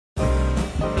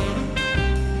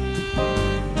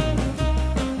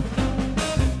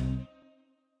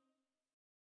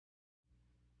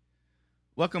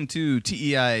Welcome to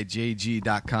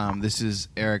TEIJG.com. This is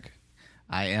Eric.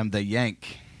 I am the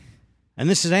Yank. And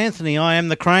this is Anthony. I am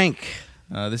the Crank.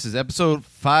 This is episode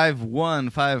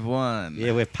 5151.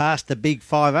 Yeah, we're past the big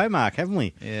 50 mark, haven't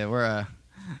we? Yeah, we're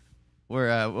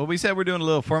well, we said we're doing a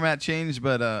little format change,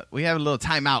 but we have a little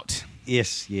timeout.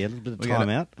 Yes, yeah, a little bit of We got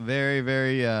timeout. Very,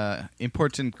 very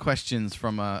important questions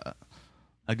from a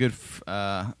good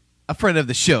a friend of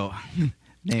the show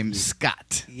named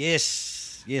Scott. Yes.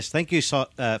 Thank you,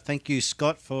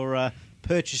 Scott, for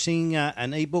purchasing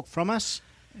an ebook from us.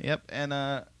 Yep,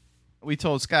 and we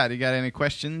told Scott, you got any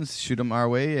questions, shoot them our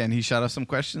way, and he shot us some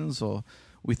questions, so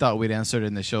we thought we'd answer it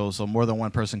in the show so more than one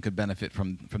person could benefit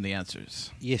from the answers.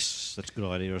 Yes, that's a good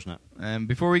idea, isn't it? And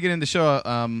before we get into the show,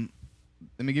 let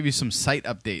me give you some site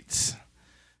updates.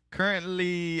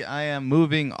 Currently, I am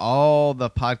moving all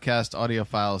the podcast audio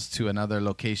files to another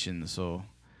location, so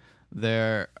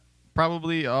they're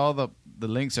probably all the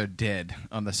links are dead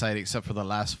on the site except for the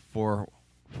last four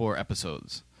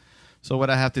episodes. So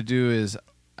what I have to do is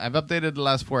I've updated the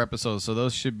last 4 episodes, so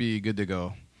those should be good to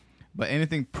go. But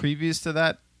anything previous to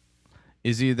that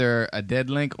is either a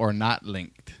dead link or not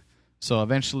linked. So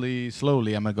eventually,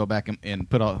 slowly, I'm going to go back and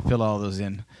fill all those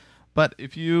in. But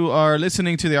if you are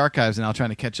listening to the archives and I'm trying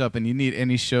to catch up and you need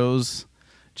any shows,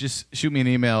 just shoot me an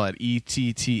email at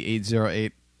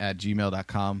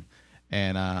ett808@gmail.com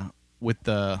and with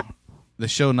the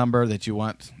show number that you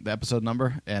want, the episode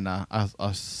number, and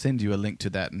I'll send you a link to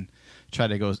that and try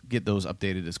to go get those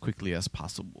updated as quickly as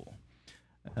possible.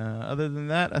 Other than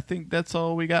that, I think that's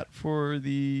all we got for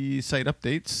the site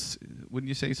updates. Wouldn't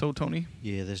you say so, Tony?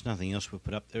 Yeah, there's nothing else we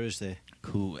put up there, is there?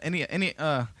 Cool. Any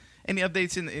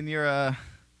updates in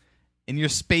your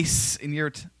space, in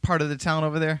your part of the town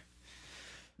over there?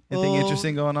 Anything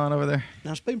interesting going on over there?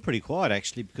 No, it's been pretty quiet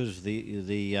actually because of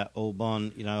the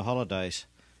Albon, holidays.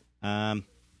 And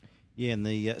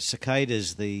the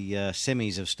cicadas, the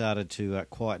semis have started to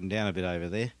quieten down a bit over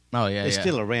there. Oh yeah, they're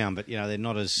still around, but they're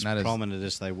not as prominent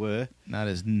as they were. Not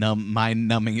as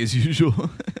mind-numbing as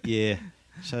usual. Yeah,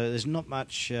 so there's not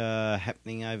much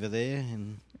happening over there,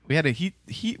 and we had a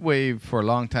heat wave for a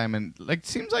long time, and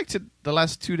seems like the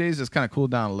last 2 days it's kind of cooled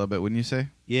down a little bit, wouldn't you say?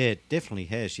 Yeah, it definitely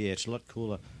has. Yeah, it's a lot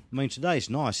cooler. I mean, today's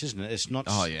nice, isn't it? It's not.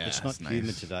 Oh yeah, it's not humid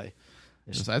nice today.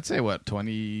 I'd say,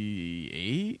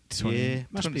 28? 20, yeah,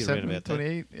 must be around about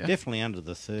 28. Yeah. Definitely under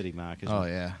the 30 mark, isn't it? Oh,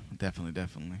 yeah,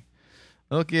 definitely.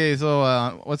 Okay,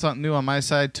 so what's new on my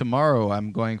side? Tomorrow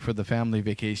I'm going for the family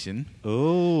vacation.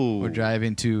 Oh. We're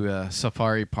driving to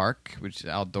Safari Park, which is an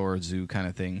outdoor zoo kind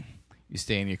of thing. You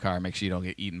stay in your car, make sure you don't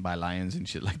get eaten by lions and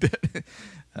shit like that.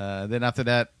 Then after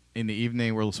that, in the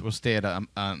evening, we'll stay at an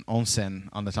onsen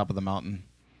on the top of the mountain.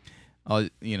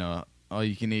 All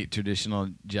you can eat traditional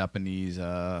Japanese,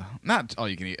 not all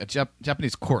you can eat, a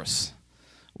Japanese course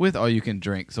with all you can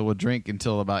drink. So we'll drink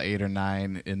until about 8 or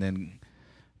 9 and then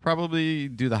probably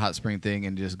do the hot spring thing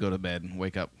and just go to bed and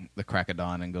wake up the crack of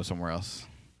dawn and go somewhere else.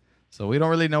 So we don't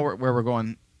really know where we're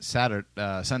going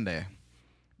Sunday.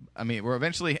 I mean, we're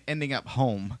eventually ending up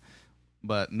home,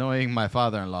 but knowing my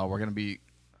father-in-law, we're going to be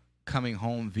coming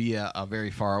home via a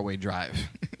very far away drive.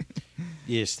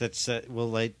 Yes, that's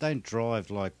they don't drive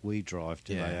like we drive,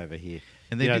 do they, over here?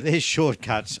 And their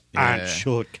shortcuts aren't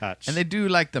shortcuts. And they do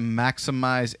like to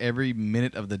maximize every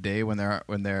minute of the day when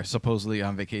they're supposedly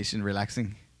on vacation,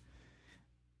 relaxing.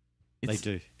 They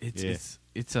do. It's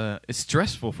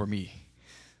stressful for me.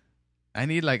 I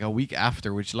need like a week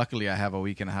after, which luckily I have a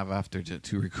week and a half after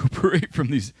to recuperate from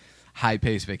these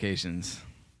high-paced vacations.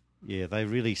 Yeah, they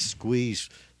really squeeze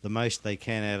the most they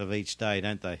can out of each day,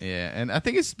 don't they? Yeah, and I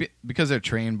think it's because they're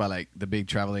trained by like the big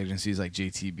travel agencies like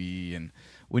JTB, and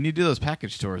when you do those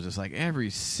package tours, it's like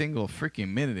every single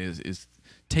freaking minute is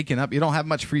taken up. You don't have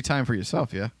much free time for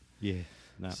yourself, yeah? Yeah.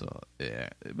 No. So, yeah.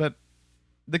 But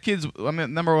the kids, I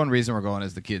mean, number one reason we're going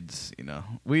is the kids,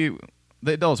 The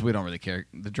adults, we don't really care.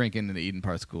 The drinking and the eating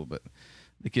part's cool, but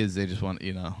the kids, they just want,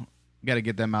 got to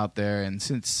get them out there. And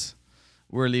since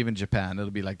we're leaving Japan, it'll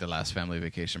be like the last family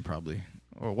vacation probably.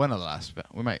 Or one of the last.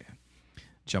 We might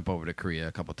jump over to Korea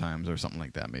a couple times or something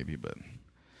like that maybe. But,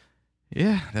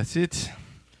 yeah, that's it.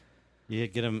 Yeah,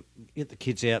 get the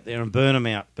kids out there and burn them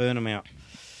out.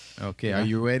 Okay, yeah. Are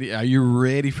you ready? Are you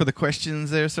ready for the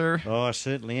questions there, sir? Oh, I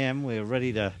certainly am. We're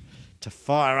ready to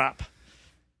fire up.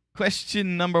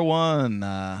 Question number 1.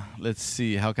 Let's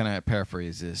see. How can I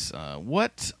paraphrase this?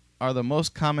 What are the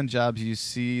most common jobs you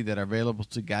see that are available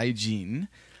to gaijin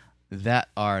that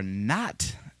are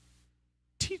not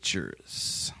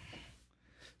teachers?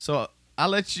 So I'll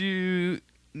let you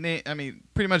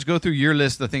pretty much go through your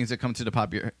list of things that come to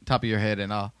the top of your head,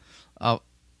 and I'll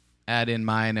add in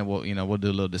mine, and we'll do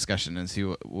a little discussion and see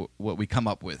what we come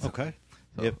up with. Okay.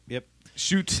 So, Yep.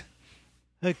 Shoot.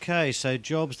 Okay, so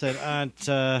jobs that aren't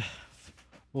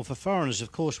well for foreigners,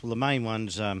 of course. Well, the main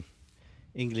one's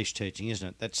English teaching, isn't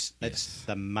it? That's Yes.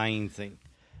 the main thing.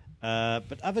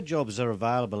 But other jobs are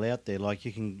available out there. Like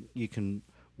you can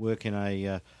work in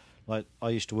a like I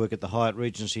used to work at the Hyatt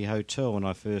Regency Hotel when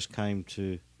I first came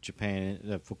to Japan,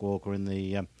 Fukuoka, in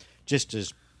the just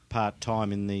as part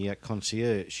time in the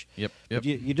concierge. Yep. But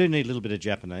you do need a little bit of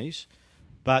Japanese,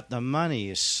 but the money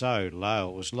is so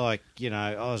low. It was like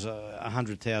I was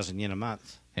 100,000 yen a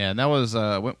month. Yeah, and that was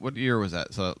what year was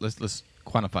that? So let's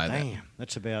quantify that. Damn,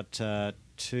 that's about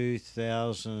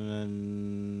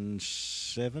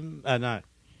 2007. No,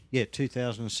 yeah,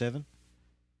 2007.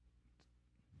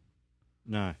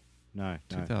 No.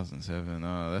 2007.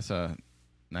 Oh, that's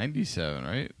 97,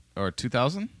 right? Or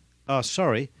 2000? Oh,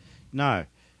 sorry, no.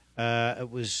 It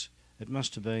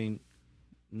must have been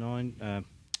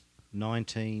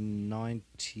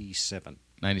 1997.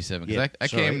 97. 'Cause Yeah, I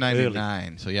sorry, came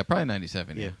 99. So yeah, probably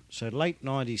 97. Yeah, so late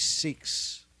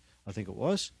 96, I think it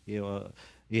was.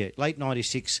 Late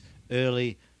 96,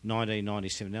 early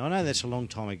 1997. Now I know that's a long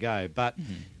time ago, but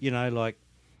like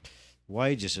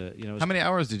wages are How many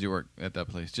hours did you work at that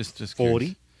place? Just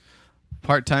 40.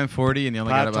 Part-time 40, and you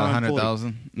only got about Part-time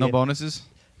 100,000. No Yep. bonuses.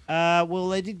 Well,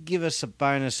 they did give us a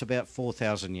bonus about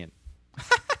 4,000 yen,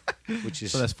 which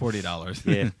is So that's $40.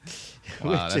 yeah,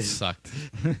 Wow, which that is- sucked.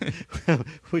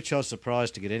 which I was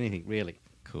surprised to get anything really.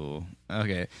 Cool.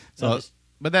 Okay. So So, this-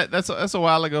 but that's a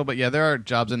while ago. But yeah, there are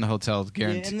jobs in the hotels, Yeah,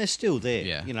 guaranteed. and they're still there.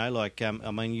 Yeah. Like I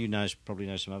mean, probably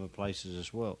know some other places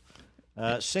as well.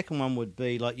 Second one would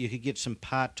be like you could get some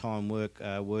part-time work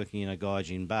working in a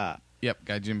gaijin bar, Yep,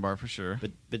 Gaijin bar for sure.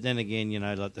 but then again,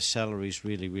 like the salary's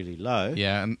really really low.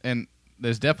 Yeah, and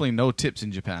there's definitely no tips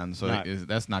in Japan, so No.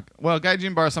 that's not well.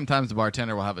 Gaijin bar, sometimes the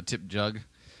bartender will have a tip jug,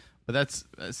 but that's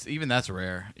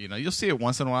rare. You'll see it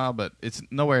once in a while, but it's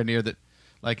nowhere near that.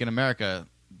 Like in America,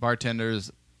 bartenders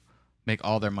make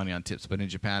all their money on tips, but in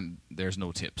Japan, there's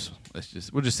no tips.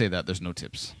 We'll just say that there's no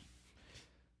tips.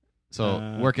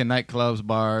 So work in nightclubs,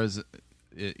 bars,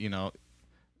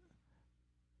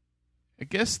 I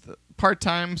guess part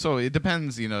time. So it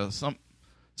depends.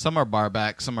 Some are bar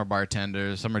backs, some are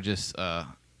bartenders, some are just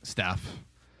staff.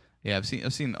 Yeah, I've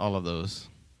seen all of those.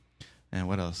 And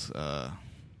what else?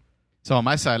 So on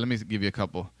my side, let me give you a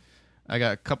couple. I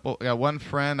got one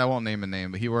friend. I won't name a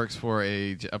name, but he works for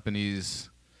a Japanese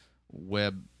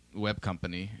web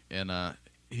company, and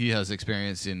he has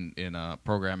experience in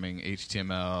programming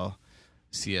HTML,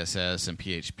 CSS, and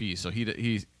PHP. So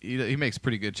he makes a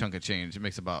pretty good chunk of change. He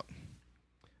makes about,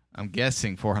 I'm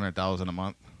guessing, 400,000 a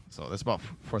month. So that's about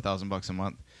 $4,000 a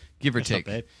month, give or That's not take.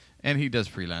 bad. And he does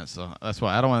freelance, so that's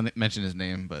why I don't want to mention his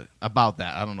name, but about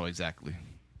that, I don't know exactly.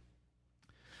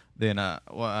 Then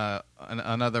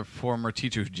another former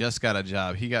teacher who just got a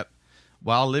job.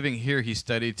 While living here, he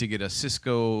studied to get a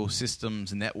Cisco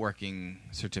Systems networking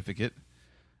certificate,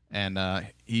 and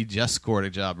he just scored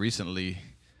a job recently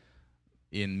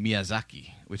in Miyazaki,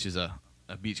 which is a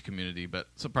beach community. But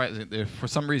surprisingly, for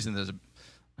some reason, there's a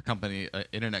company, an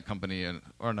internet company,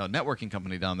 networking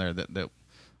company down there that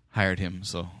hired him.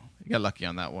 So he got lucky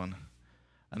on that one.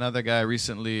 Another guy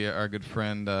recently, our good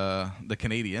friend, the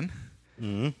Canadian.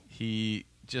 Mm-hmm. He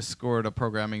just scored a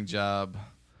programming job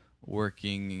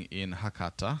working in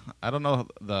Hakata. I don't know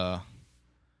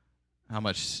how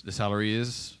much the salary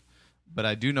is, but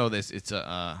I do know this. It's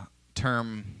a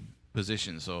term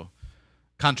position, so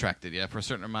contracted, for a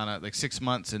certain amount of 6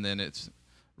 months, and then it's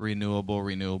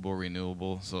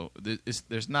renewable. So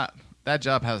there's not, that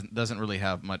job doesn't really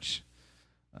have much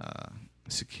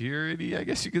security, I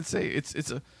guess you could say.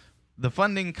 The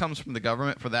funding comes from the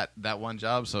government for that one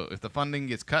job. So if the funding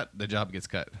gets cut, the job gets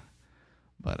cut.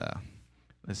 But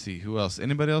let's see, who else?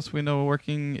 Anybody else we know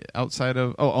working outside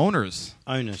of owners?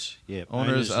 Owners, yeah.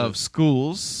 Owners of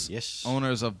schools. Yes.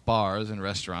 Owners of bars and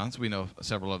restaurants. We know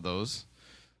several of those.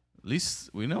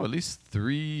 We know at least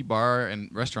 3 bar and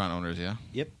restaurant owners, yeah?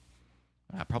 Yep.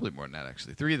 Probably more than that,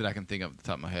 actually. 3 that I can think of at the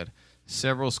top of my head.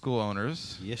 Several school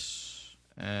owners. Yes.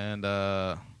 And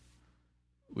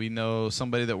we know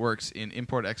somebody that works in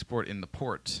import-export in the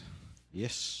port.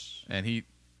 Yes. And he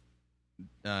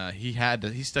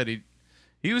studied.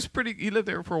 He lived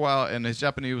there for a while, and his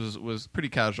Japanese was pretty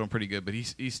casual and pretty good. But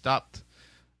he stopped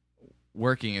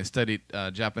working and studied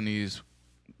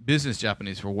business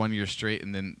Japanese for 1 year straight,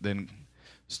 and then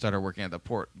started working at the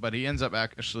port. But he ends up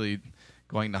actually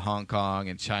going to Hong Kong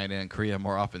and China and Korea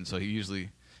more often. So he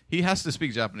has to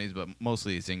speak Japanese, but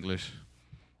mostly it's English.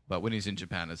 But when he's in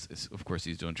Japan, it's of course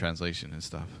he's doing translation and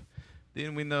stuff.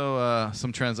 Then we know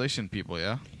some translation people,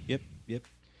 yeah? Yep, yep.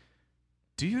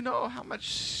 Do you know how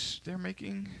much they're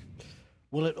making?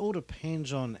 Well, it all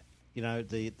depends on,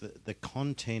 the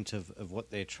content of what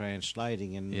they're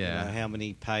translating and how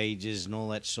many pages and all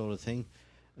that sort of thing.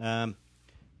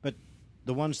 But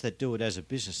the ones that do it as a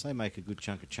business, they make a good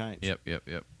chunk of change. Yep.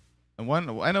 And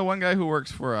I know one guy who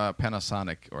works for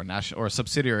Panasonic or a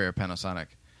subsidiary of Panasonic,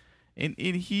 and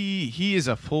he is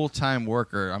a full-time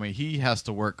worker. I mean, he has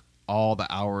to work all the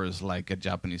hours like a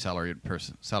Japanese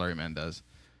salaryman does.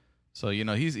 So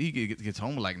he gets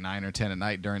home like 9 or 10 at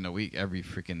night during the week every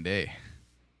freaking day.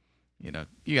 You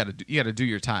gotta do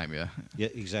your time, yeah. Yeah,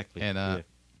 exactly. And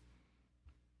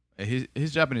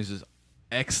his Japanese is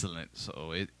excellent,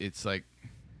 so it's like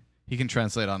he can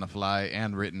translate on the fly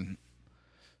and written.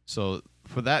 So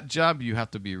for that job, you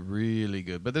have to be really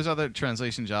good. But there's other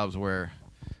translation jobs where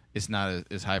it's not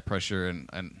as high pressure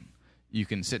and you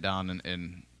can sit down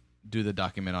and do the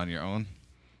document on your own.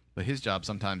 But his job,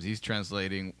 sometimes he's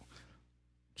translating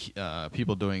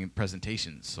people doing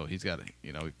presentations, so he's got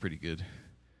to, pretty good.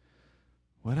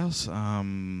 What else?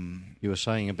 You were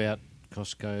saying about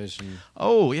Costco's and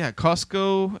oh yeah,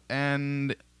 Costco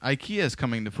and IKEA is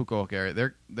coming to Fukuoka area.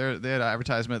 They had an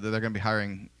advertisement that they're going to be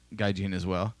hiring gaijin as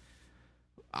well.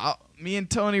 Me and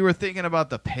Tony were thinking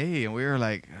about the pay, and we were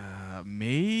like,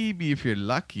 maybe if you're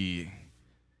lucky,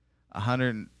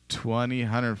 120,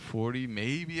 140,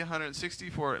 maybe 160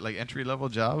 for like entry level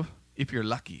job if you're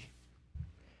lucky.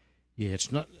 Yeah,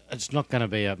 it's not going to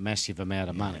be a massive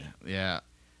amount of money. Yeah.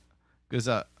 Because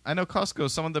I know Costco,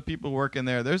 some of the people working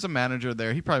there, there's a manager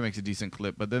there. He probably makes a decent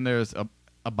clip. But then there's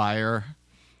a buyer.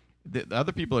 The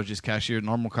other people are just cashier,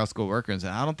 normal Costco workers.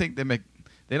 And I don't think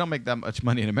they don't make that much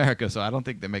money in America, so I don't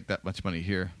think they make that much money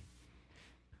here.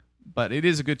 But it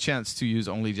is a good chance to use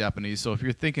only Japanese. So if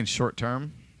you're thinking short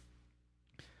term,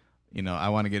 I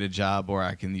want to get a job where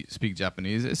I can speak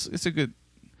Japanese, it's a good,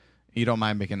 you don't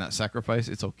mind making that sacrifice,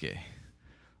 it's okay.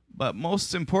 But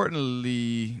most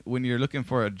importantly, when you're looking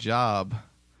for a job,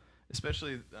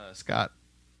 especially Scott,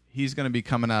 he's going to be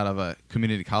coming out of a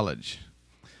community college,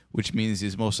 which means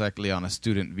he's most likely on a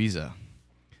student visa.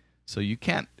 So you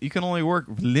can only work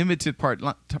limited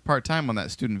part-time on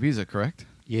that student visa, correct?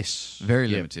 Yes. Very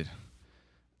limited.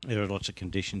 There are lots of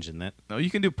conditions in that. No, you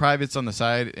can do privates on the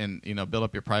side and, build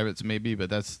up your privates maybe, but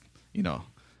that's,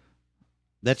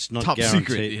 that's not top guaranteed.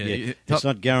 Secret. Yeah. It's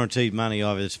not guaranteed money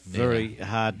either. It's very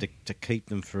hard to keep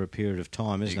them for a period of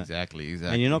time, isn't it? Exactly.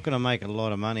 And you're not going to make a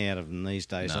lot of money out of them these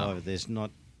days No. either. There's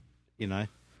not,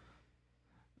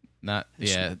 Not,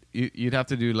 yeah. You'd have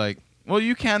to do like, well,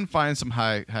 you can find some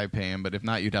high paying, but if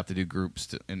not, you'd have to do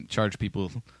groups and charge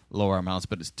people lower amounts,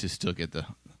 but it's to still get the,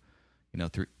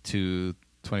 to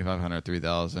 2,500,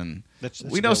 3,000.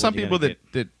 We know some people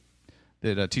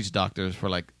that teach doctors for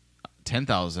like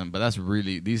 10,000, but that's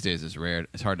really these days is rare.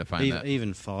 It's hard to find that.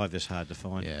 Even 5 is hard to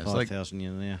find. Yeah, 5,000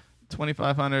 yen now.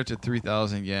 2,500 to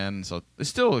 3,000 yen. So it's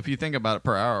still, if you think about it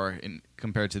per hour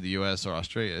compared to the U.S. or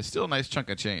Australia, it's still a nice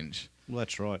chunk of change. Well,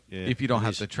 that's right. Yeah, if you don't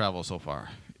have to travel so far.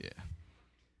 Yeah.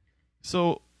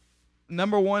 So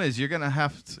number one is you're gonna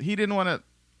have to, he didn't want to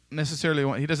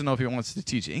necessarily he doesn't know if he wants to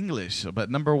teach English, but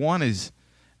number one is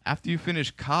after you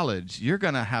finish college, you're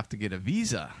gonna have to get a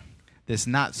visa that's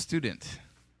not student.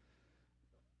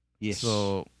 Yes.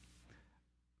 So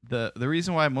the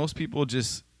reason why most people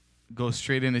go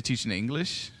straight into teaching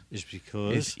English is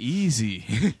because it's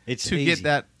easy it's to easy. get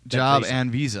that job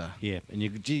and visa. Yeah, and you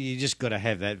just got to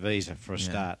have that visa for a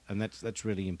start, and that's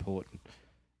really important.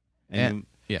 And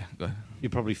yeah, go ahead. You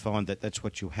probably find that that's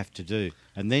what you have to do,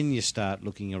 and then you start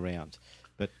looking around.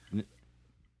 But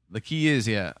the key is,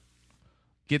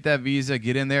 get that visa,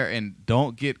 get in there, and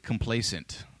don't get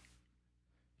complacent.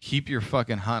 Keep your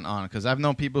fucking hunt on, because I've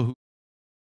known people who